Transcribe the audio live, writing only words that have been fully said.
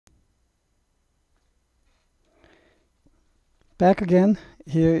Back again.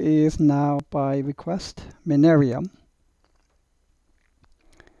 Here is now by request Minereum.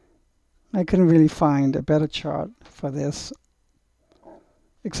 I couldn't really find a better chart for this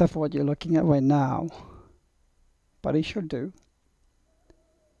except for what you're looking at right now, but it should do.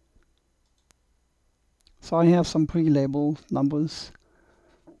 So I have some pre-labeled numbers,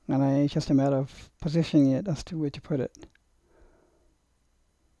 and it's just a matter of positioning it as to where to put it.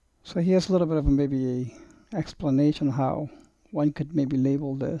 So here's a little bit of maybe a explanation how one could maybe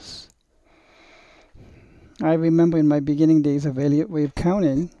label this. I remember in my beginning days of Elliott wave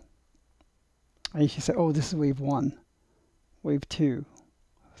counting, I used to say, oh, this is wave 1, wave 2,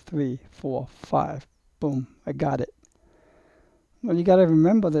 3, 4, 5. Boom, I got it. Well, you got to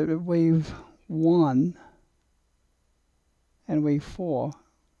remember that wave 1 and wave 4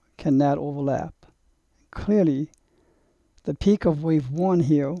 cannot overlap. Clearly, the peak of wave 1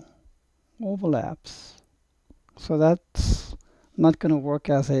 here overlaps. So that's not going to work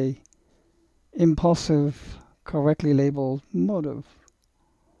as a impulsive, correctly labeled motive.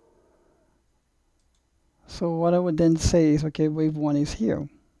 So what I would then say is, okay, wave 1 is here,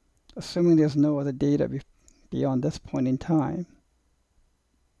 assuming there's no other data beyond this point in time.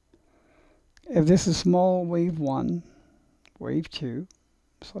 If this is small wave 1, wave 2,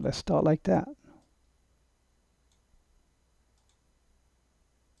 so let's start like that.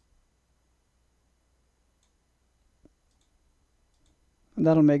 And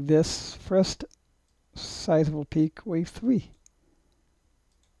that'll make this first sizable peak wave 3.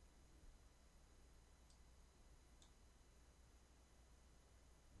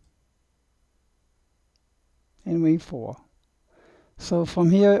 And wave 4. So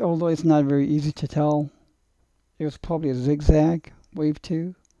from here, although it's not very easy to tell, it was probably a zigzag, wave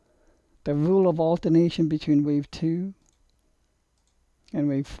 2. The rule of alternation between wave 2 and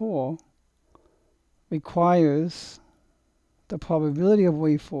wave 4 requires the probability of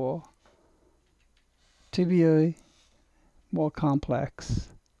wave 4 to be a more complex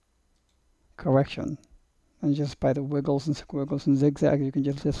correction. And just by the wiggles and squiggles and zigzags, you can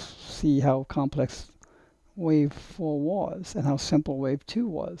just see how complex wave 4 was and how simple wave 2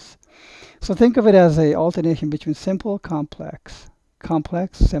 was. So think of it as an alternation between simple, complex,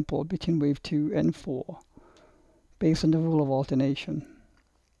 complex, simple between wave 2 and 4, based on the rule of alternation.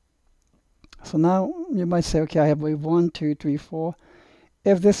 So now you might say, okay, I have wave 1, 2, 3, 4.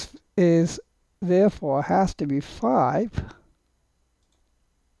 If this is therefore has to be 5,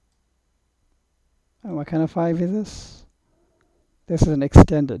 and what kind of 5 is this? This is an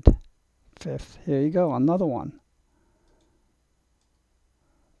extended fifth. Here you go, another one.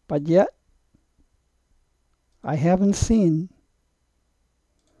 But yet, I haven't seen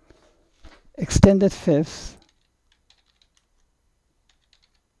extended fifths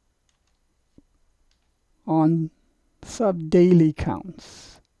on sub-daily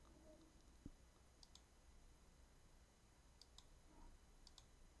counts.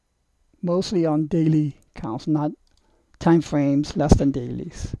 Mostly on daily counts, not time frames less than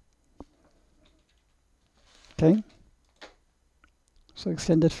dailies. Okay? So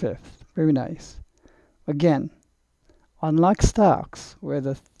extended fifth, very nice. Again, unlike stocks, where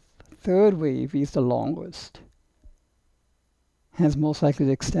the third wave is the longest, hence most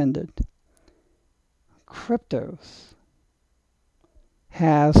likely extended, cryptos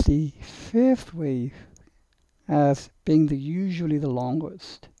has the fifth wave as being usually the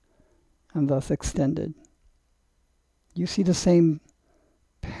longest and thus extended. You see the same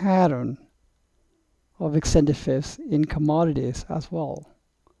pattern of extended fifths in commodities as well.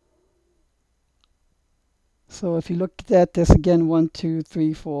 So if you look at this again, 1, 2,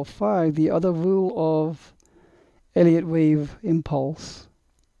 3, 4, 5, the other rule of Elliott wave impulse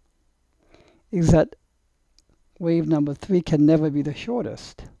is that wave number 3 can never be the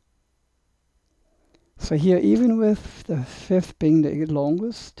shortest. So here, even with the fifth being the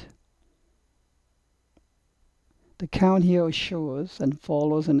longest, the count here assures and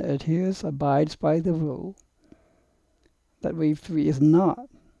follows and adheres, abides by the rule that wave 3 is not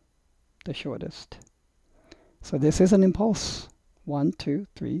the shortest. So this is an impulse. 1, 2,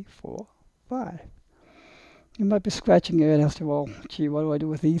 3, 4, 5. You might be scratching your head as to, well, gee, what do I do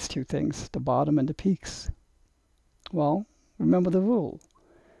with these two things, the bottom and the peaks? Well, remember the rule.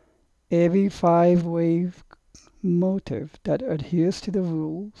 Every 5-wave motive that adheres to the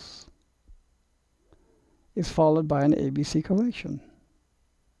rules is followed by an ABC correction.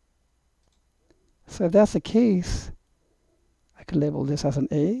 So if that's the case, I could label this as an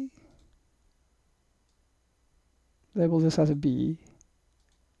A, label this as a B,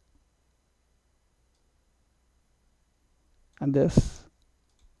 and this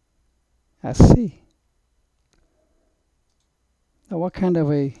as C. what kind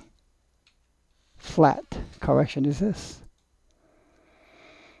of a flat correction is this?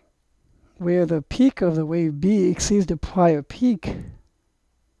 Where the peak of the wave B exceeds the prior peak,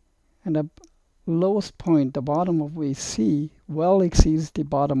 and the lowest point, the bottom of wave C, well exceeds the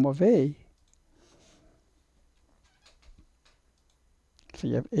bottom of A. So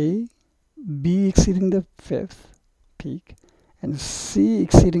you have A, B exceeding the fifth peak, and C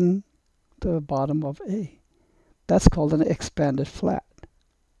exceeding the bottom of A. That's called an expanded flat.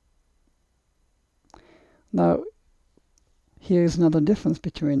 Now, here's another difference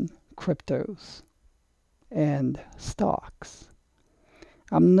between cryptos and stocks.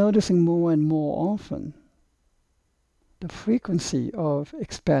 I'm noticing more and more often the frequency of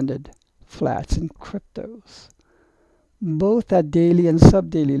expanded flats in cryptos, both at daily and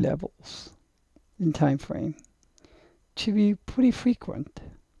sub-daily levels in time frame, to be pretty frequent.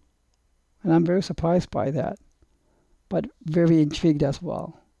 And I'm very surprised by that, but very intrigued as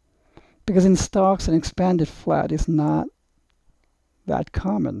well. Because in stocks, an expanded flat is not that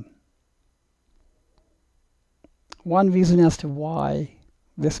common. One reason as to why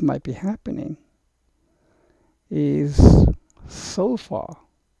this might be happening is, so far,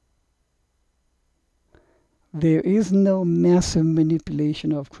 there is no massive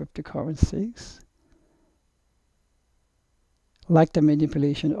manipulation of cryptocurrencies like the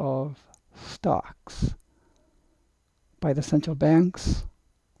manipulation of stocks by the central banks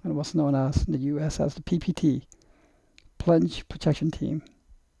and what's known as in the US as the PPT, Plunge Protection Team.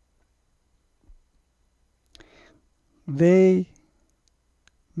 They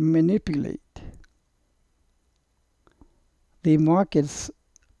manipulate the markets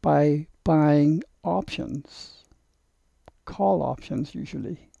by buying options, call options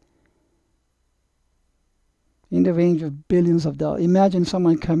usually, in the range of billions of dollars. Imagine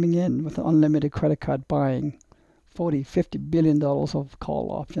someone coming in with an unlimited credit card buying $40, $50 billion of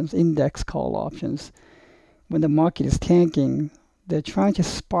call options, index call options. When the market is tanking, they're trying to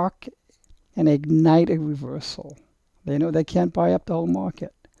spark and ignite a reversal. They know they can't buy up the whole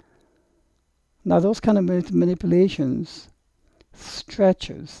market. Now, those kind of manipulations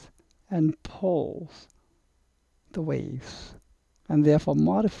stretches and pulls the waves and therefore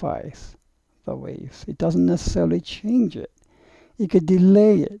modifies the waves. It doesn't necessarily change it. It could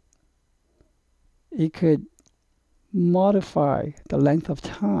delay it. It could modify the length of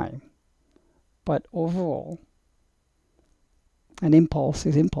time. But overall, an impulse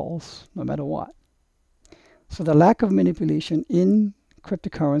is impulse no matter what. So the lack of manipulation in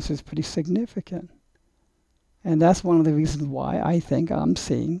cryptocurrency is pretty significant. And that's one of the reasons why I think I'm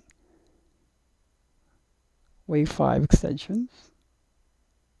seeing wave 5 extensions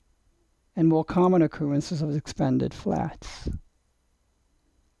and more common occurrences of expanded flats.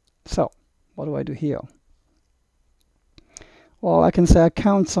 So, what do I do here? Well, I can say I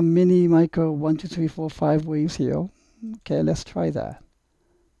count some mini, micro, 1, 2, 3, 4, 5 waves here. Okay, let's try that.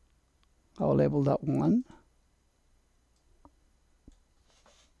 I'll label that 1.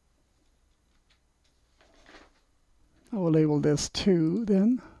 I will label this 2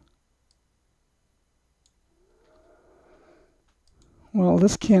 then. Well,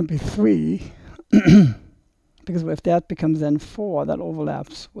 this can't be 3 because if that becomes then 4, that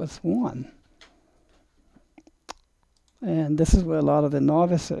overlaps with 1. And this is where a lot of the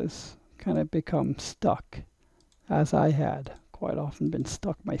novices kind of become stuck, as I had quite often been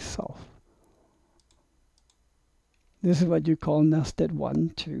stuck myself. This is what you call nested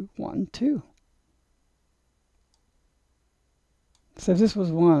 1, 2, 1, 2. So if this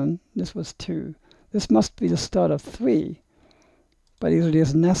was 1, this was 2. This must be the start of 3, but it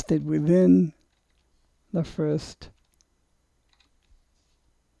is nested within the first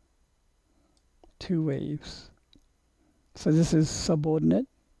 2 waves. So this is subordinate,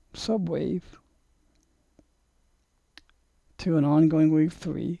 subwave, to an ongoing wave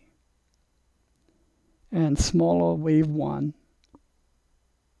 3, and smaller wave 1,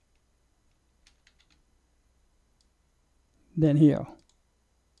 then here.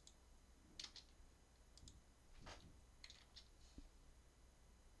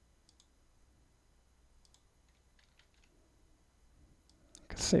 I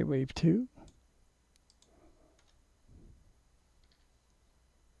could say wave 2.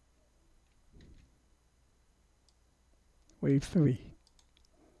 Wave 3.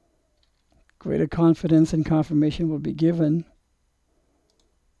 Greater confidence and confirmation will be given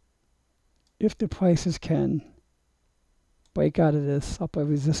if the prices can break out of this upper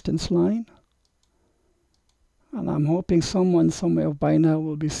resistance line. And I'm hoping someone somewhere by now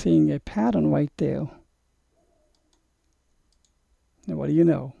will be seeing a pattern right there. And what do you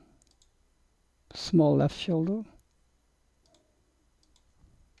know? Small left shoulder,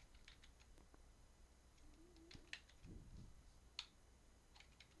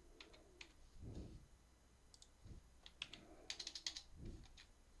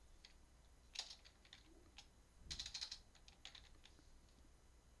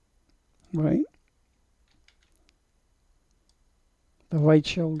 right? The right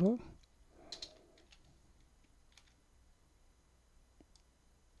shoulder.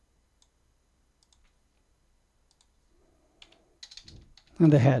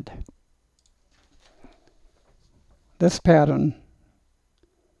 And the head. This pattern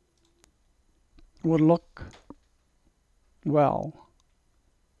would look well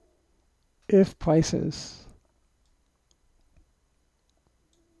if prices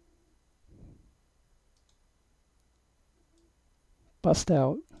bust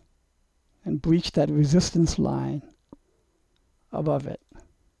out and breach that resistance line above it,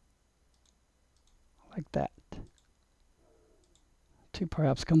 like that, to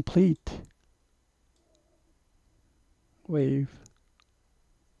perhaps complete wave,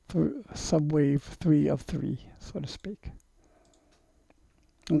 subwave 3 of 3, so to speak.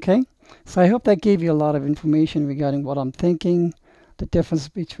 Okay, so I hope that gave you a lot of information regarding what I'm thinking, the difference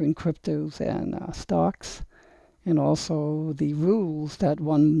between cryptos and stocks, and also the rules that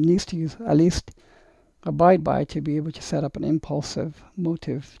one needs to use, at least abide by, to be able to set up an impulsive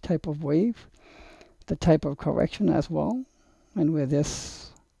motive type of wave, the type of correction as well, and where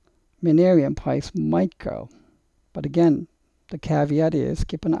this Minereum price might go. But again, the caveat is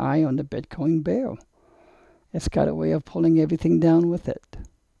keep an eye on the Bitcoin bear. It's got a way of pulling everything down with it.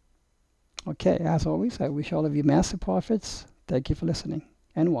 Okay, as always, I wish all of you massive profits. Thank you for listening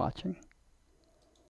and watching.